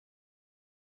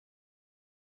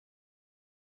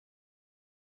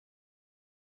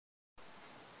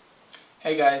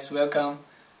Hey guys, welcome.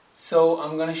 So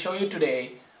I'm gonna show you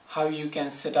today how you can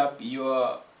set up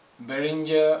your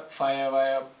Behringer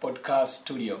Firewire Podcast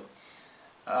Studio.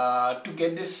 To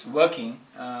get this working,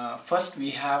 first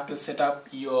we have to set up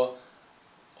your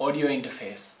audio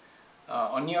interface.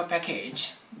 On your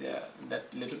package,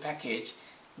 that little package,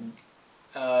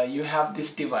 you have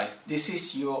this device. This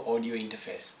is your audio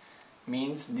interface.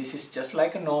 Means this is just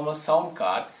like a normal sound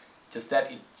card, just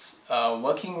that it's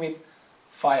working with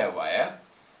Firewire.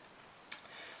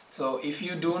 So if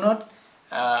you do not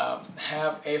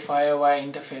have a Firewire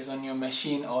interface on your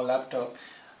machine or laptop,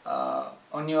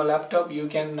 on your laptop you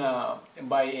can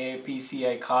buy a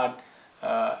PCI card,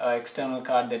 external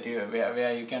card that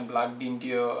where you can plug into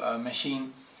your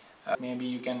machine. Maybe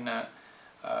you can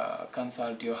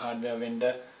consult your hardware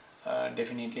vendor.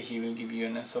 Definitely he will give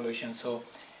you a solution. So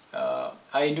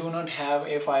I do not have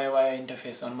a Firewire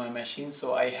interface on my machine,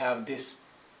 so I have this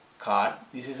card.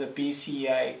 This is a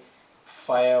PCI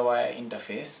Firewire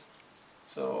interface,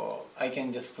 so I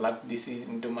can just plug this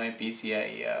into my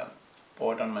PCI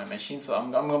port on my machine. So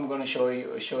I'm going to show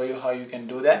you how you can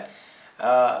do that.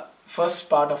 First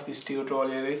part of this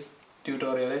tutorial is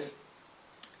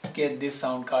get this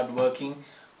sound card working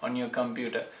on your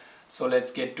computer. So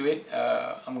let's get to it.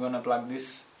 I'm going to plug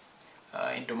this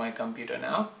into my computer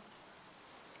now.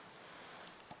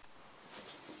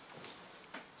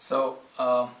 So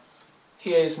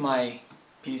here is my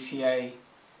PCI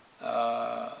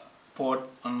port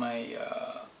on my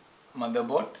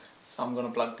motherboard. So I'm going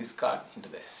to plug this card into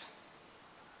this.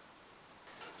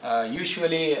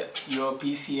 Usually your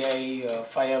PCI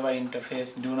Firewire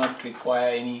interface do not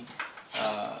require any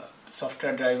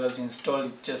software drivers installed.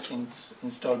 It just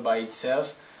installed by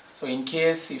itself. So in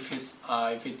case if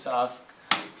it's asked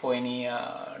for any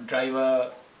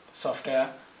driver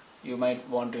software, you might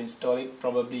want to install it.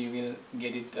 Probably you will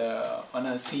get it on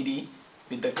a CD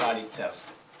with the card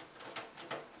itself.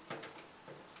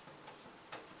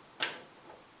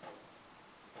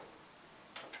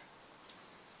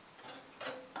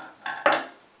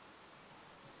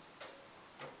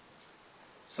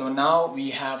 So now we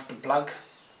have to plug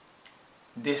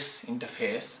this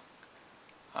interface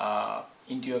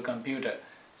into your computer.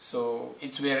 So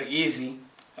it's very easy.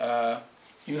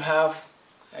 You have,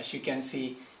 as you can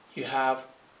see, you have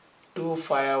two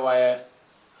Firewire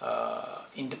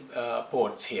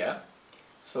ports here.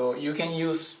 So you can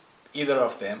use either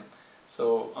of them.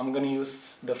 So I'm going to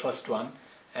use the first one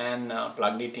and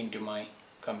plug it into my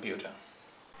computer.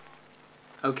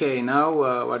 Okay, now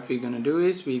what we're going to do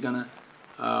is we're going to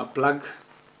plug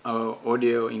our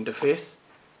audio interface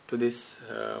to this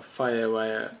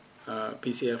Firewire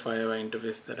PCI Firewire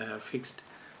interface that I have fixed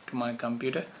to my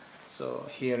computer. So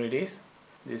here it is.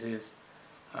 This is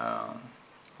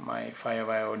my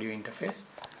Firewire audio interface,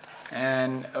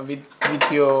 and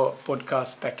with your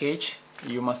podcast package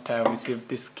you must have received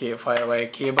this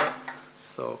Firewire cable,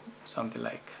 so something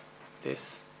like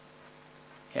this.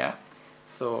 Yeah,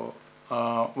 so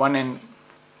one end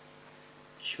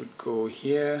should go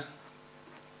here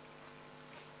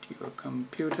to your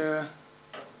computer.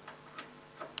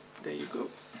 There you go.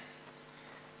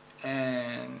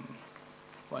 And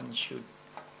one should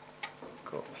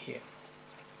go here.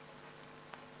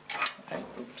 Right,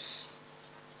 oops.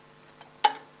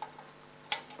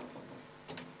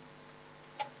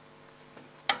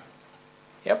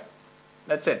 Yep,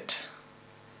 that's it.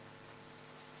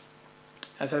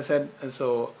 As I said,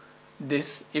 so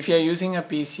this, if you are using a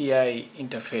PCI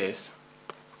interface,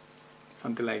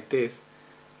 something like this,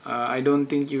 I don't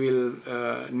think you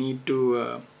will need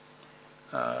to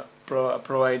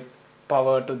provide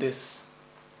power to this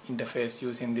interface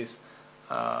using this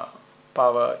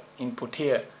power input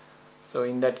here. So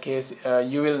in that case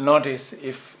you will notice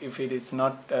if it is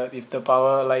not if the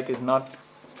power light is not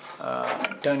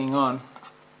turning on.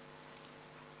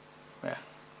 Yeah,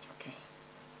 okay,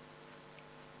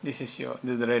 this is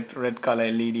the red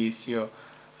color LED is your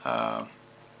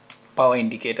power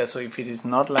indicator. So if it is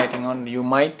not lighting on, you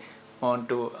might want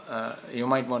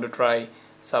to try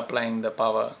supplying the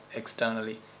power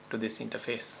externally to this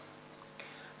interface.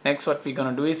 Next, what we're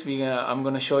gonna do is I'm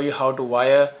gonna show you how to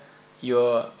wire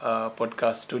your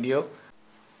podcast studio.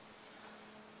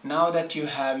 Now that you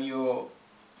have your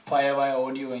Firewire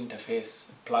audio interface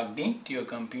plugged in to your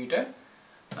computer,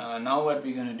 now what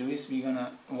we're gonna do is we're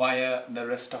gonna wire the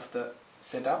rest of the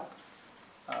setup.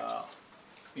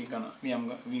 We're gonna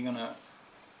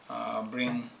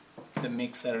bring the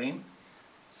mixer in.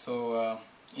 So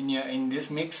in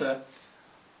this mixer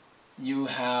you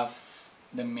have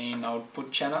the main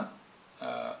output channel.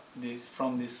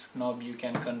 From this knob you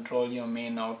can control your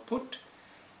main output,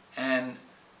 and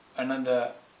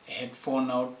another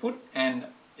headphone output, and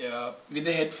with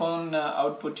the headphone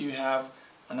output you have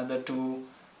another two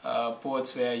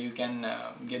ports where you can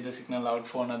get the signal out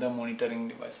for another monitoring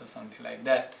device or something like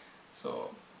that.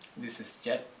 So this is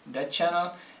that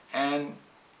channel, and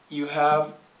you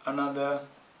have another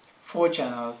 4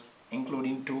 channels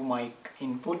including 2 mic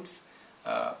inputs.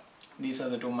 These are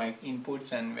the 2 mic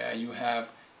inputs, and where you have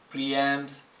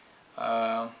preamps.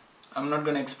 I'm not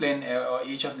going to explain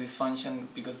each of these functions,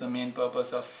 because the main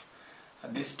purpose of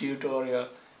this tutorial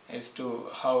is to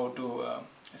how to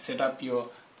set up your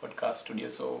podcast studio.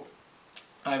 So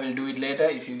I will do it later.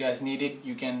 If you guys need it,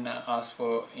 you can ask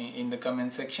for in the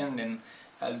comment section, then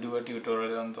I'll do a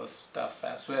tutorial on those stuff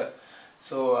as well.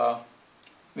 So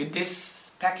with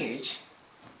this package,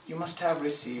 you must have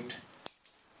received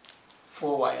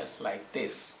 4 wires like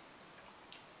this,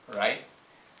 right?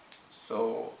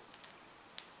 So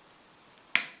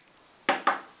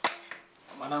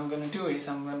what I'm going to do is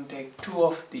I'm going to take 2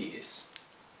 of these,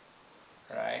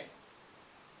 right,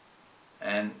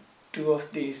 and 2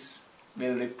 of these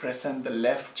will represent the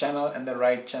left channel and the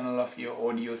right channel of your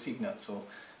audio signal. So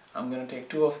I'm going to take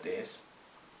 2 of this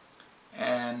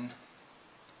and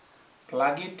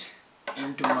plug it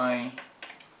into my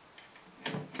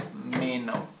main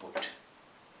output.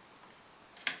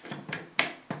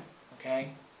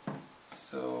 Okay,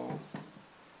 so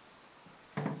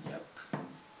yep,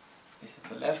 this is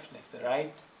the left the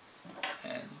right,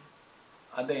 and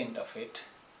other end of it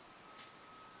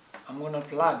I'm going to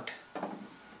plug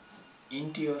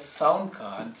into your sound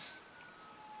card's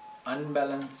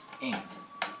unbalanced in,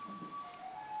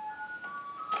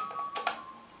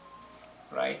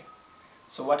 right?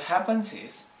 So what happens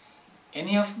is,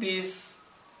 any of these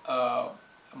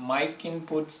mic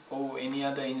inputs or any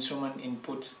other instrument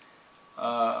inputs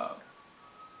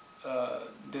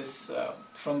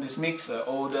from this mixer,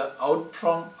 or the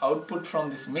output from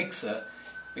this mixer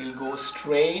will go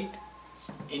straight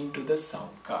into the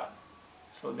sound card.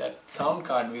 So that sound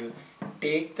card will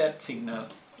take that signal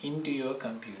into your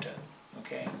computer.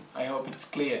 Okay, I hope it's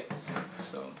clear.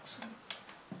 So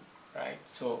right,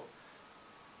 so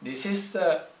this is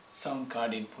the sound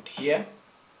card input here,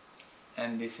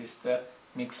 and this is the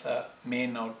mixer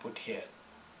main output here,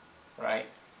 right?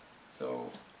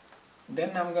 So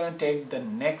then I'm going to take the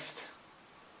next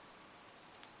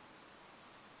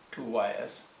 2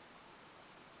 wires,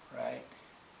 right,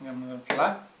 and I'm going to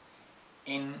plug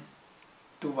in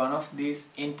to one of these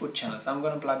input channels. I'm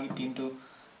going to plug it into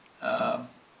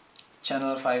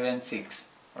channel 5 and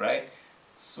 6, right?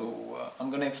 So I'm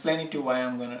going to explain it to you why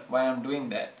I'm doing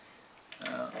that.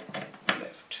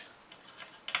 Left,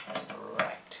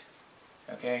 right.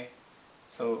 Okay,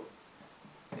 so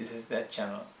this is that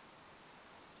channel,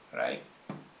 right?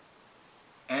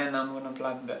 And I'm going to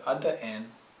plug the other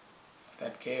end of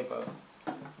that cable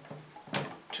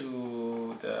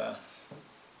to the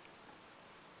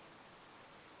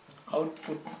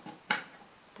output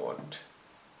port,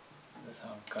 the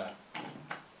sound card.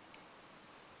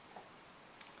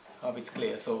 Hope it's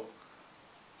clear. So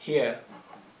here,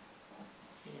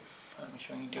 if I'm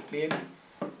showing it to you clearly,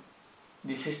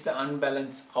 this is the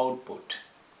unbalanced output,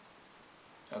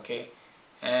 okay,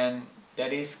 and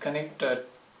that is connected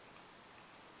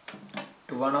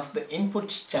to one of the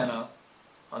inputs channel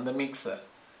on the mixer.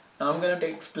 Now I'm going to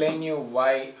explain you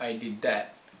why I did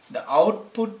that. The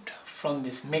output from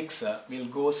this mixer will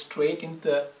go straight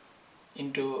into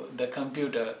the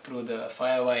computer through the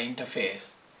Firewire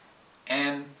interface,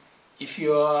 and if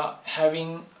you are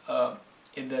having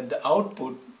the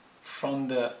output from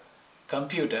the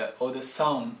computer, or the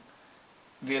sound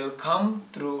will come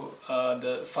through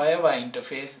the Firewire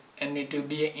interface, and it will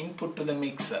be an input to the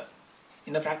mixer.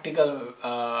 In a practical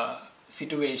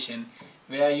situation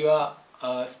where you are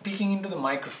speaking into the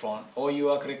microphone, or you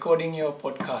are recording your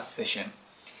podcast session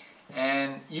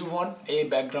and you want a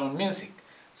background music,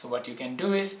 so what you can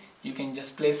do is you can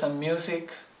just play some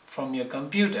music from your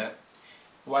computer,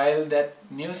 while that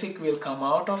music will come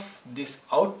out of this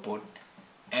output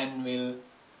and will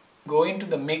go into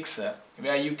the mixer,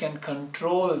 where you can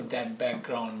control that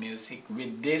background music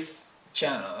with this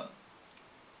channel,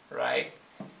 right?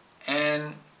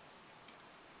 And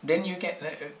then you can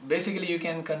basically you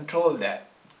can control that,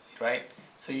 right?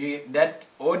 So that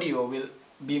audio will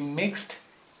be mixed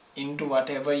into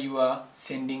whatever you are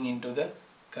sending into the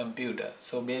computer.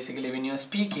 So basically when you are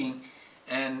speaking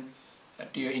and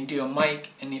into your mic,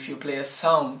 and if you play a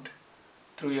sound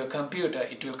through your computer,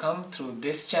 it will come through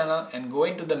this channel and go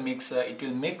into the mixer. It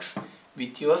will mix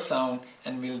with your sound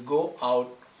and will go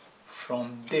out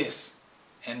from this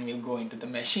and will go into the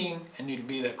machine and will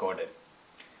be recorded.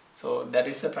 So that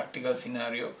is a practical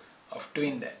scenario of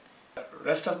doing that.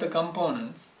 Rest of the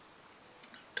components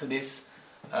to this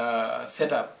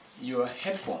setup, your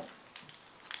headphone,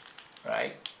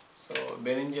 right? So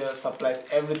Behringer supplies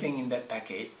everything in that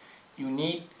package. You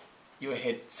need your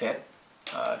headset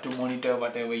to monitor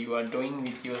whatever you are doing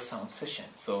with your sound session.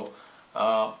 So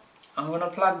I'm gonna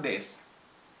plug this.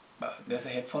 There's a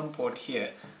headphone port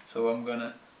here, so I'm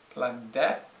gonna plug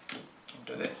that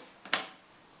into this,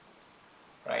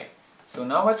 right? So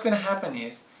now what's gonna happen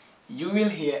is you will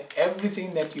hear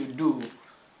everything that you do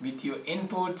with your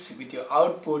inputs, with your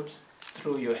outputs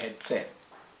through your headset,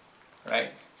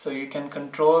 right? So you can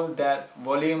control that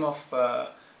volume of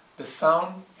the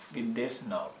sound with this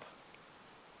knob,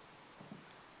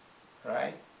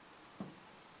 right?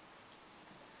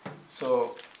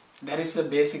 So that is the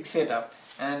basic setup,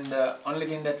 and the only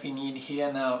thing that we need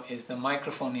here now is the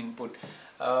microphone input.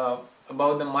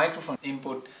 About the microphone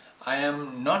input, I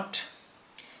am not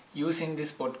using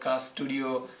this podcast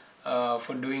studio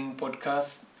for doing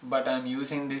podcasts, but I'm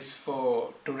using this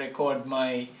to record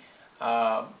my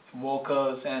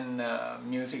vocals and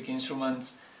music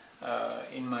instruments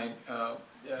in my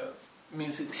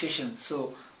music sessions.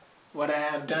 So what I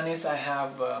have done is I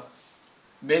have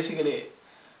basically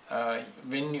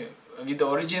with the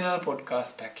original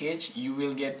podcast package, you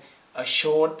will get a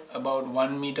short, about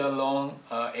 1 meter long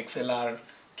XLR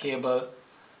cable.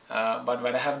 But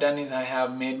what I have done is I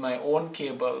have made my own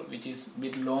cable, which is a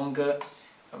bit longer,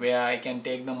 where I can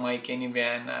take the mic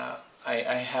anywhere, and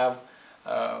I have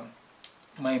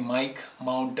my mic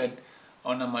mounted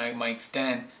on a mic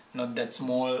stand, not that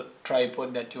small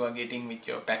tripod that you are getting with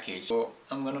your package. So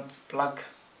I'm gonna plug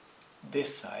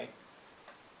this side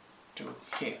to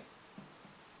here.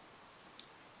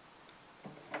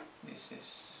 This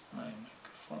is my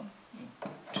microphone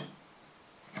input,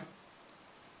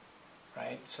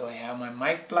 right? So I have my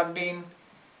mic plugged in,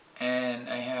 and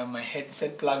I have my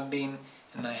headset plugged in,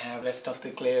 and I have rest of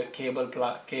the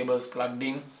cables plugged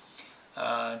in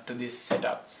to this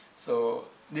setup. So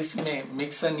this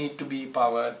mixer need to be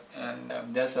powered, and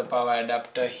there's a power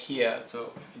adapter here,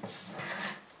 so it's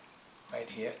right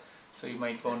here. So you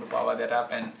might want to power that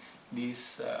up, and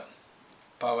these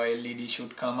power LED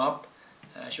should come up,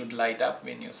 should light up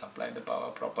when you supply the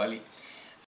power properly.